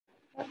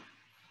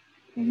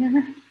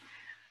Yeah.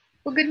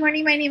 Well, good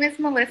morning. My name is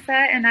Melissa,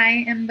 and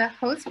I am the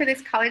host for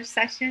this college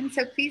session.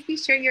 So please be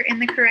sure you're in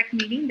the correct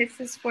meeting. This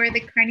is for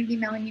the Carnegie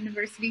Mellon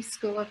University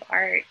School of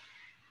Art.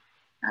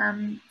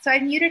 So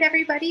I've muted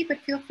everybody, but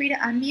feel free to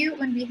unmute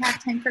when we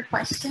have time for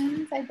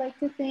questions. I'd like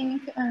to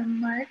thank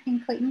Mark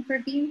and Clayton for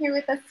being here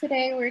with us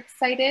today. We're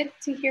excited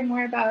to hear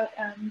more about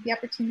the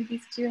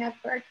opportunities that you have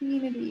for our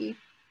community.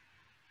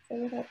 So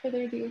without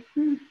further ado.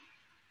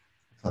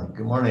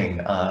 Good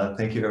morning.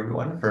 Thank you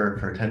everyone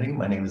for attending.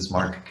 My name is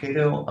Mark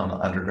Cato. I'm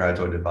an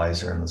undergraduate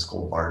advisor in the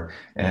School of Art,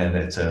 and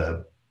it's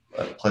a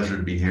pleasure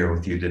to be here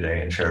with you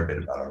today and share a bit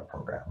about our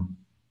program.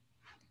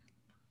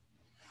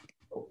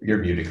 You're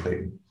muted,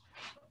 Clayton.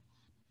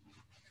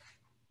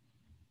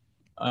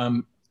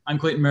 I'm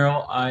Clayton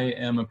Merrill. I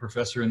am a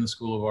professor in the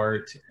School of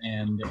Art,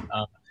 and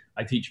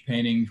I teach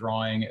painting,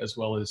 drawing, as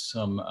well as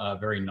some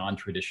very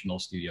non-traditional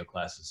studio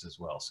classes as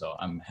well. So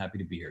I'm happy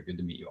to be here. Good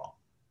to meet you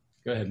all.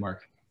 Go ahead,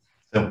 Mark.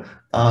 So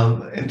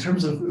in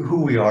terms of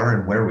who we are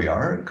and where we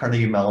are,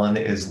 Carnegie Mellon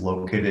is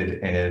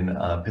located in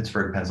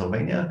Pittsburgh,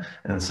 Pennsylvania,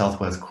 in the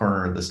southwest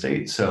corner of the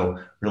state.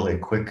 So really a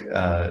quick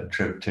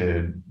trip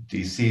to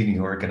DC, New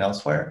York, and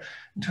elsewhere.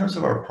 In terms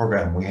of our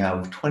program, we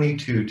have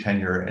 22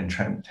 tenure and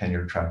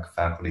tenure track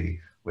faculty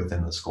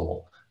within the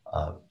school,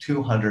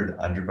 200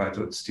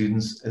 undergraduate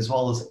students, as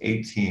well as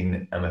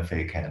 18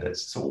 MFA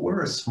candidates. So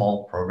we're a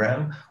small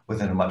program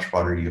within a much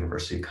broader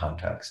university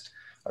context.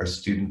 Our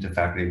student to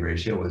faculty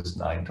ratio is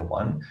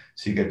 9:1.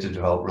 So you get to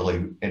develop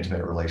really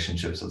intimate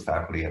relationships with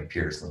faculty and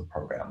peers in the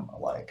program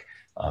alike.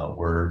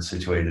 We're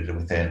situated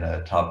within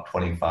a top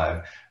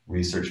 25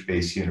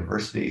 research-based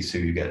university. So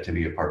you get to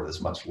be a part of this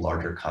much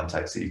larger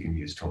context that you can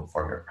use to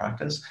inform your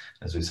practice.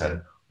 As we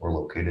said, we're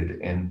located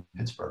in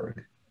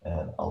Pittsburgh.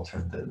 And I'll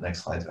turn the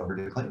next slides over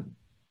to Clayton.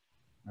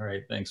 All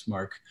right, thanks,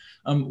 Mark.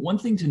 One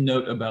thing to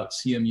note about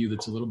CMU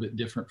that's a little bit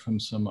different from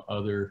some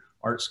other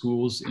art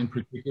schools in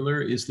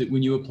particular is that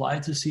when you apply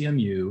to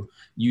CMU,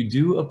 you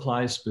do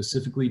apply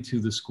specifically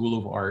to the School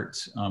of Art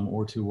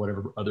or to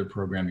whatever other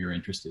program you're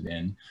interested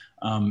in.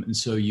 And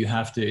so you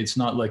have to, it's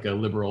not like a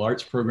liberal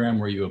arts program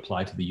where you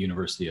apply to the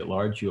university at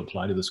large, you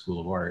apply to the School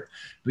of Art,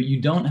 but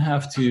you don't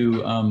have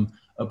to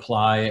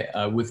apply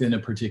within a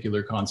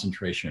particular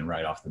concentration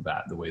right off the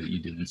bat, the way that you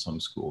do in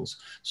some schools.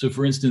 So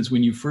for instance,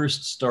 when you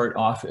first start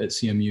off at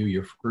CMU,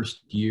 your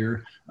first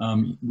year,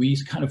 we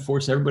kind of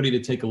force everybody to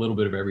take a little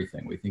bit of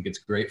everything. We think it's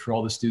great for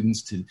all the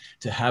students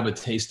to have a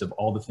taste of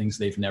all the things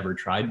they've never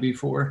tried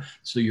before.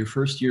 So your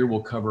first year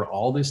will cover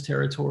all this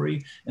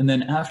territory. And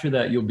then after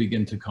that, you'll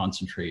begin to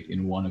concentrate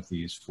in one of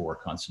these 4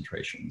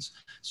 concentrations.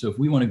 So if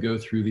we want to go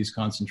through these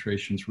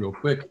concentrations real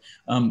quick,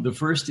 the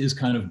first is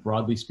kind of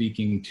broadly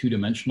speaking,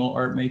 2-dimensional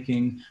art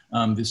making.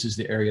 This is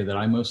the area that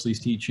I mostly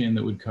teach in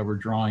that would cover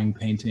drawing,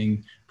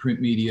 painting, print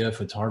media,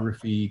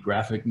 photography,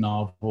 graphic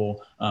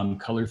novel,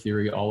 color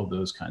theory, all of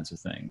those kinds of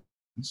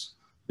things.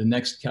 The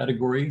next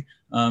category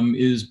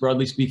is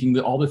broadly speaking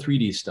all the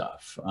 3D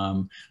stuff.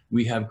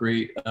 We have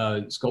great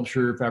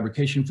sculpture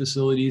fabrication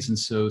facilities, and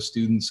so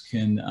students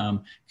can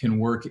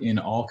work in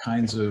all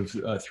kinds of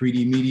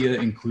 3D media,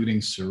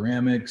 including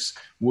ceramics,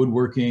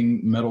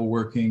 woodworking,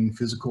 metalworking,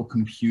 physical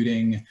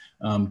computing,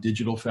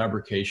 digital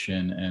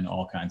fabrication, and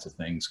all kinds of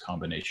things,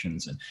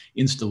 combinations and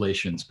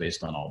installations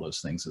based on all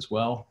those things as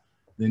well.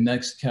 The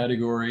next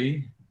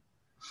category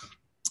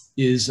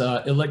is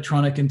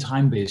electronic and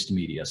time-based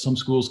media. Some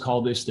schools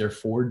call this their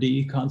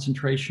 4D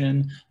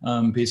concentration,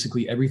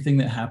 basically everything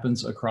that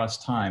happens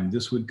across time.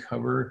 This would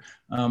cover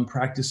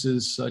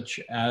practices such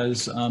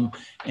as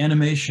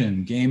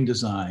animation, game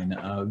design,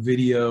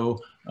 video,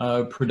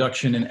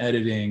 production and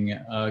editing,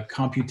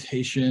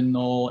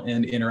 computational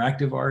and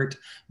interactive art,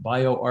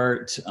 bio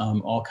art,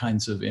 all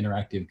kinds of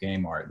interactive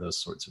game art, those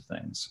sorts of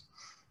things.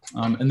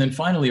 And then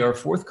finally, our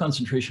 4th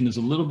concentration is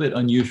a little bit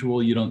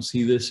unusual. You don't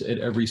see this at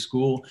every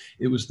school.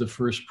 It was the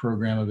first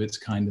program of its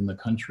kind in the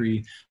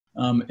country.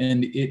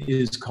 And it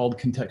is called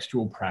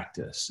contextual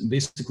practice. And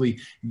basically,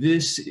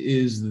 this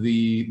is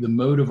the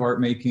mode of art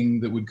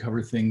making that would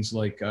cover things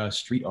like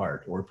street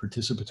art or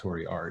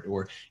participatory art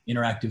or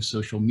interactive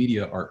social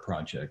media art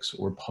projects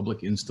or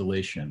public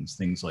installations,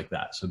 things like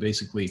that. So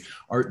basically,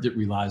 art that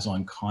relies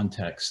on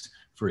context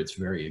for its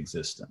very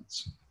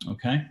existence.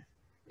 Okay?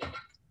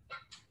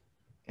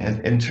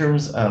 And in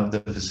terms of the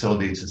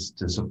facilities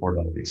to support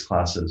all of these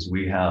classes,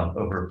 we have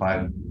over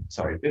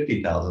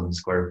 50,000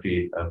 square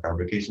feet of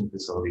fabrication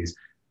facilities.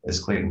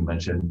 As Clayton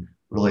mentioned,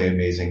 really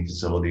amazing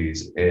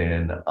facilities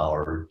in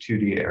our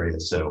 2D area.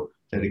 So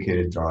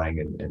dedicated drawing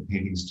and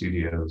painting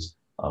studios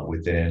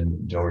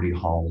within Doherty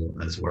Hall.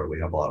 That's where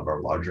we have a lot of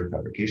our larger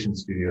fabrication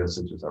studios,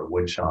 such as our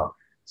wood shop,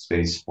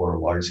 space for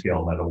large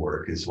scale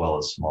metalwork, as well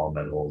as small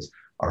metals,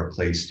 our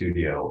clay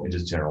studio, and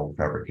just general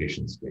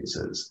fabrication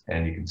spaces.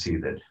 And you can see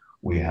that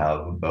we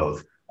have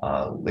both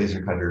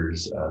laser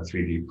cutters,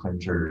 3D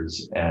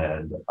printers,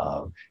 and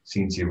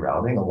CNC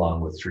routing, along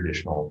with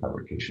traditional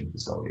fabrication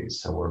facilities.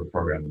 So we're a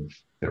program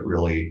that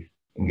really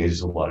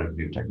engages a lot of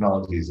new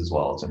technologies as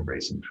well as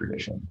embracing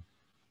tradition.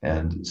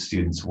 And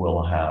students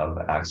will have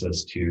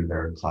access to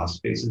their class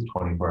spaces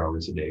 24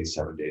 hours a day,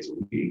 7 days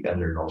a week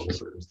under normal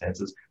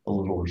circumstances, a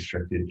little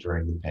restricted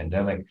during the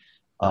pandemic.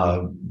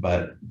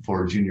 But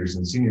for juniors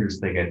and seniors,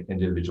 they get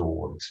individual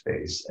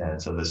workspace.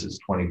 And so this is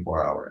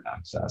 24-hour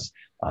access,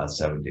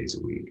 7 days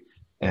a week.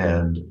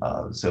 And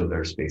so there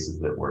are spaces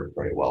that work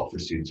very well for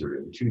students who are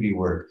doing 2D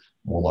work,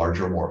 more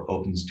larger, more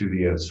open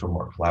studios for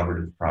more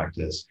collaborative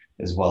practice,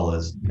 as well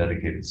as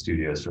dedicated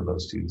studios for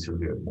those students who are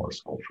doing more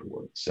sculpture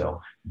work. So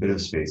a bit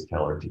of space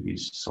tailored to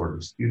each sort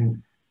of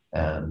student.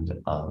 And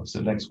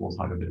so next we'll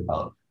talk a bit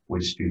about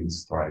which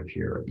students thrive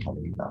here at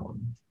Carnegie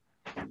Mellon.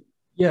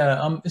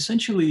 Yeah,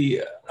 essentially,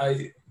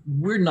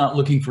 we're not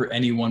looking for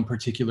any one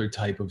particular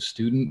type of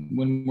student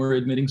when we're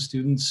admitting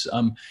students.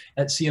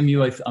 At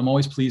CMU, I'm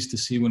always pleased to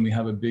see when we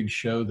have a big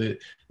show that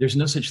there's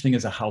no such thing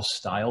as a house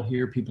style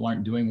here. People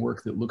aren't doing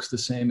work that looks the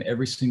same.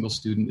 Every single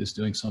student is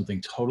doing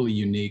something totally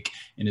unique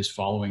and is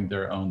following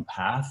their own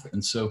path.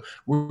 And so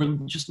we're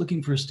just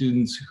looking for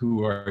students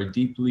who are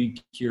deeply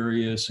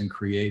curious and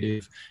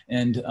creative.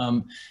 And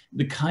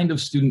the kind of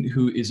student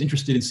who is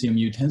interested in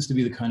CMU tends to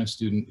be the kind of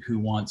student who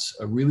wants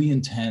a really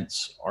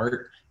intense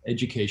art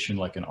education,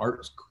 like an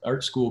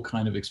art school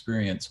kind of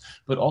experience,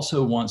 but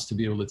also wants to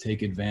be able to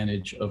take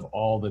advantage of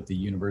all that the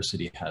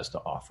university has to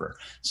offer.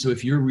 So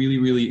if you're really,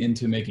 really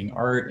into making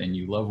art and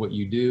you love what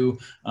you do,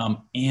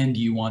 and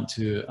you want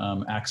to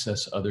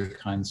access other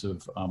kinds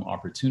of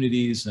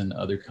opportunities and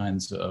other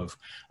kinds of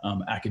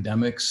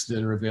academics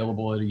that are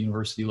available at a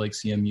university like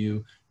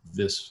CMU,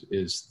 this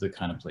is the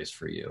kind of place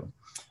for you.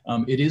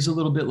 It is a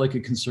little bit like a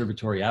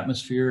conservatory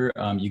atmosphere.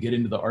 You get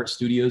into the art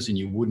studios and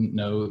you wouldn't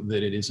know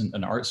that it isn't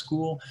an art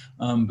school,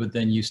 but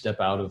then you step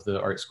out of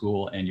the art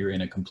school and you're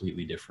in a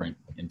completely different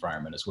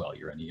environment as well.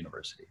 You're in a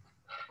university.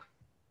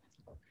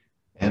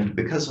 And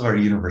because of our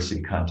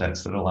university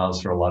context, it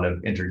allows for a lot of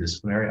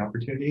interdisciplinary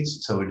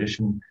opportunities. So in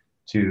addition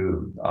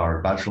to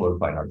our Bachelor of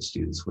Fine Arts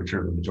students, which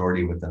are the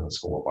majority within the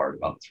School of Art,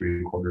 about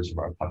 3/4 of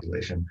our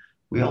population,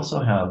 we also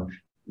have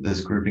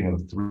this grouping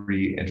of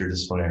 3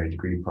 interdisciplinary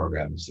degree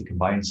programs that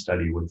combine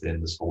study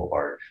within the School of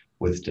Art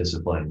with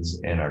disciplines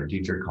in our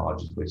teacher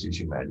colleges, which is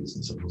humanities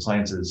and social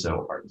sciences,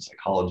 so art and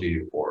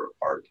psychology, or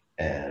art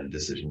and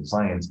decision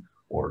science,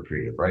 or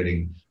creative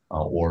writing,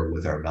 or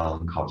with our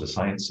Mellon College of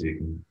Science, so you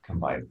can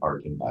combine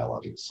art and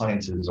biological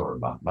sciences or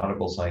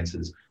mathematical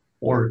sciences,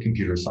 or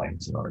computer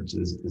science and arts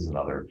is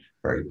another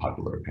very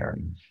popular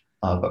pairing.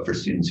 But for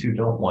students who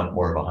don't want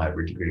more of a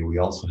hybrid degree, we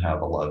also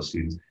have a lot of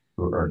students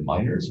who earn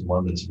minors.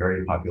 One that's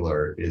very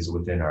popular is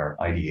within our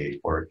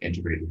ID8, or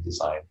Integrated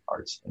Design,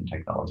 Arts and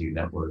Technology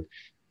Network.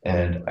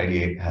 And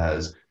ID8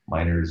 has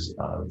minors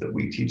that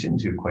we teach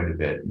into quite a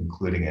bit,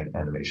 including in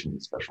animation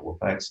and special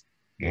effects,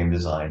 game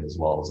design, as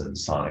well as in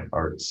sonic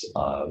arts.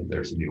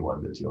 There's a new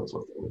one that deals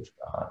with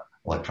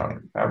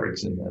electronic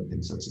fabrics and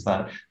things such as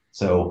that.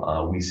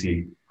 So we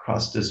see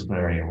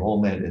cross-disciplinary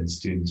enrollment and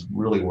students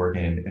really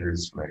working in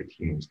interdisciplinary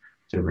teams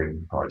to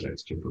bring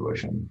projects to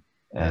fruition.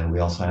 And we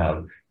also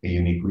have a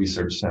unique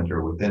research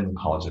center within the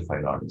College of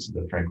Fine Arts,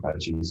 the Frank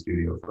Facci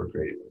Studio for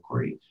Creative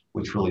Inquiry,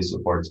 which really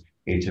supports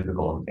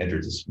atypical and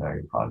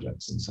interdisciplinary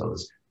projects. And so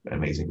it's an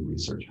amazing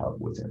research hub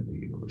within the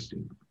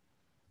university.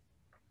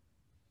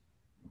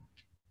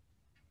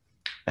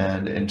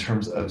 And in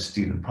terms of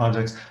student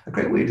projects, a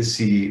great way to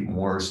see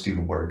more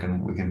student work,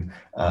 and we can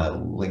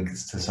link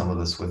to some of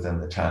this within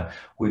the chat,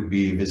 would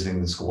be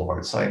visiting the School of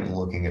Art site and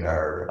looking at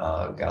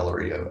our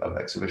gallery of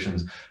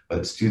exhibitions.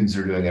 But students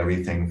are doing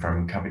everything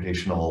from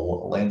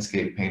computational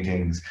landscape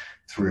paintings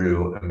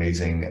through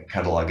amazing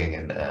cataloging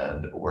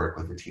and work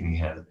with the Teeny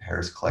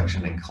Harris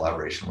collection in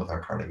collaboration with our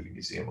Carnegie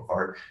Museum of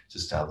Art,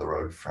 just down the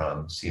road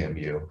from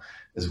CMU,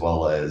 as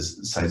well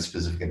as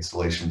site-specific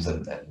installations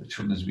and the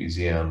Children's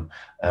Museum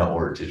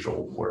or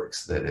digital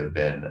works that have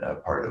been a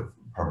part of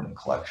permanent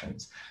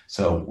collections.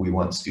 So we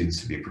want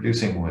students to be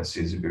producing, we want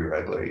students to be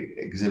regularly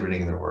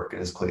exhibiting their work.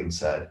 And as Clayton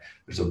said,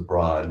 there's a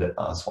broad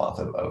swath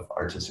of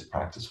artistic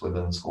practice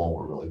within the school.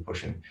 We're really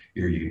pushing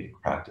your unique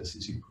practice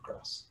as you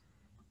progress.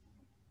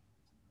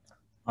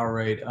 All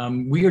right,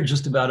 we are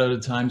just about out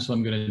of time, so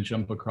I'm going to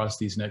jump across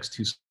these next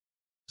 2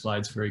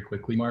 slides very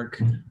quickly, Mark.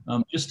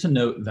 Just to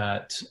note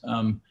that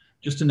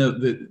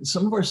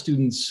some of our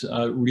students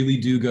really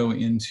do go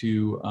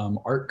into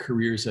art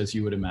careers as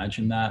you would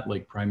imagine that,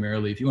 like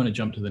primarily, if you want to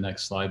jump to the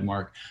next slide,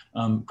 Mark,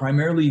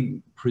 primarily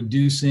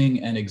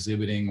producing and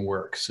exhibiting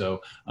work.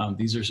 So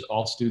these are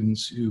all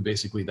students who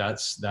basically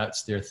that's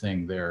their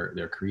thing.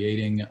 They're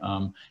creating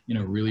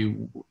really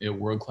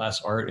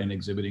world-class art and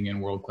exhibiting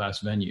in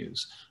world-class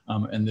venues.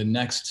 And the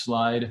next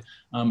slide,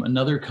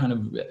 another kind of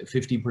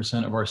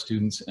 50% of our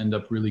students end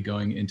up really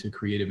going into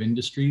creative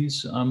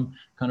industries,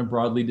 kind of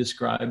broadly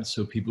described.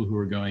 So people who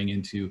are going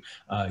into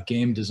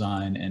game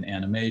design and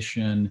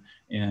animation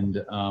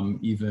and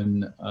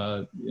even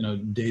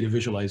data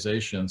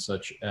visualization,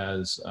 such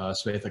as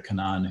Swetha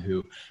Kannan Leon,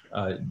 who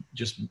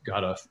just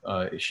got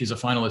she's a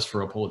finalist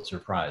for a Pulitzer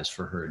Prize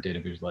for her data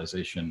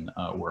visualization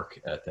work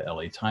at the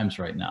LA Times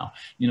right now.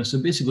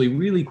 So basically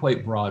really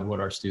quite broad what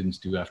our students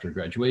do after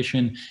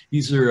graduation.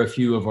 These are a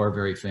few of our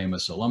very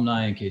famous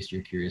alumni, in case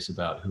you're curious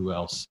about who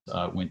else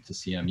went to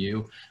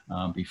CMU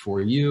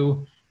before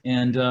you.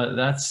 And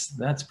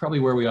that's probably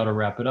where we ought to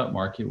wrap it up,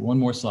 Mark. One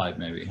more slide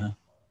maybe, huh?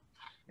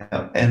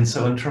 Yeah. And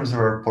so in terms of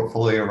our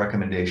portfolio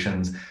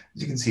recommendations,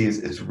 as you can see,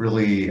 it's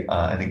really,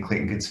 I think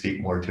Clayton can speak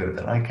more to it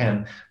than I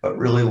can, but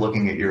really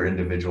looking at your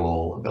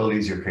individual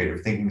abilities, your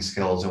creative thinking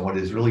skills, and what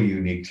is really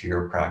unique to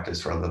your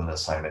practice rather than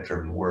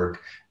assignment-driven work.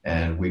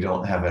 And we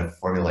don't have a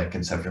formulaic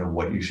conception of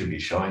what you should be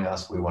showing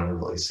us. We want to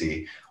really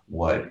see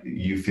what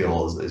you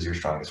feel is your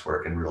strongest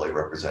work and really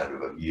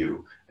representative of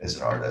you as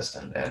an artist.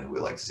 And we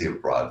like to see a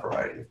broad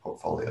variety of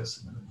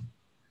portfolios.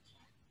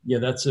 Yeah,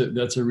 that's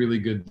a really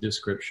good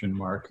description,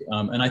 Mark.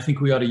 And I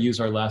think we ought to use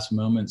our last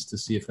moments to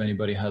see if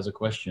anybody has a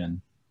question.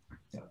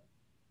 Yeah.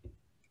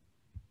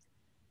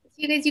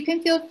 You guys, you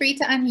can feel free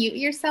to unmute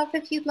yourself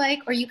if you'd like,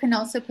 or you can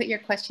also put your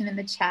question in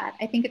the chat.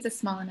 I think it's a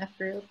small enough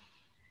group.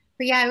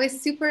 But yeah, I was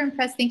super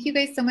impressed. Thank you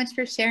guys so much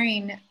for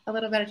sharing a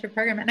little bit of your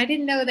program. And I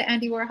didn't know that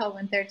Andy Warhol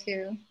went there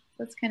too.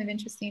 That's kind of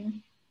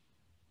interesting.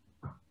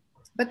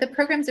 But the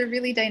programs are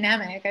really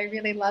dynamic. I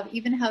really love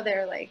even how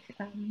they're like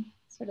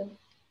sort of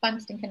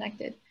bunched and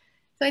connected.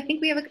 So I think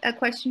we have a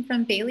question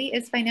from Bailey.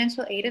 Is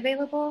financial aid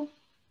available?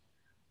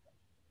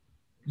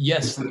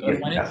 Yes,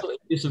 financial aid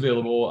is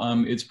available.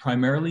 It's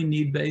primarily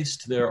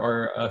need-based. There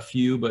are a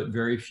few, but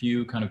very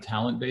few kind of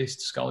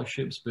talent-based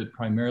scholarships, but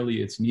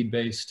primarily it's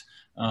need-based,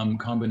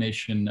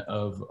 combination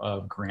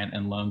of grant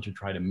and loan to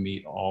try to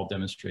meet all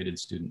demonstrated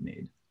student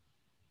need.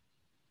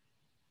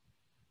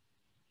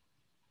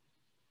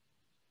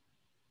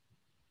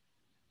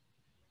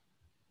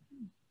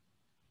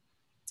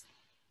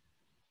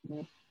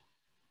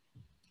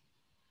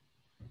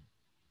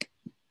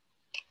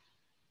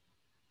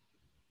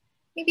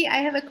 Maybe I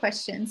have a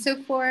question.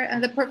 So for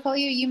the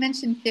portfolio, you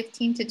mentioned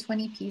 15 to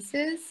 20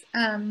 pieces.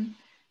 Can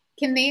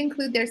they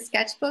include their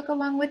sketchbook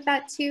along with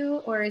that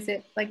too? Or is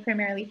it like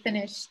primarily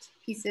finished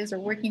pieces or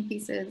working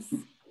pieces?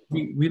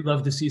 We'd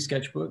love to see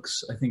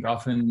sketchbooks. I think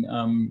often,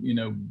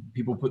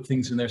 people put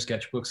things in their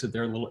sketchbooks that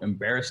they're a little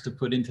embarrassed to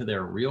put into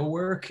their real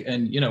work.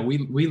 And,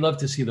 we love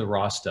to see the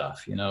raw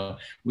stuff.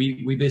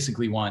 We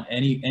basically want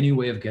any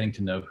way of getting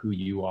to know who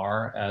you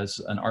are as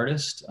an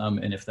artist.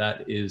 And if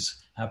that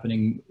is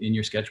happening in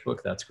your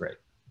sketchbook, that's great.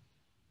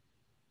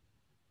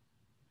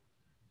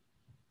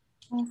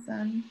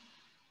 Awesome.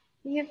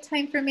 We have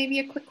time for maybe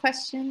a quick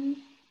question.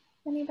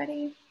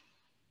 Anybody?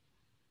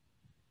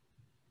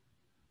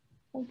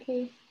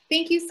 Okay.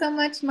 Thank you so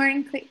much,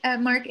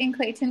 Mark and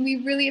Clayton. We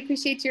really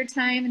appreciate your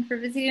time and for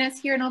visiting us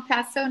here in El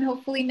Paso. And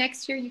hopefully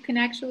next year you can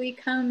actually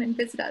come and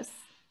visit us.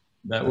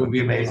 That would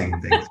be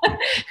amazing. Thanks.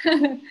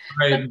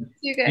 Right.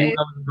 You guys.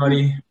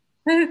 Everybody.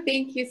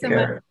 Thank you so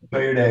much.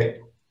 Enjoy your day.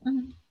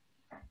 Mm-hmm.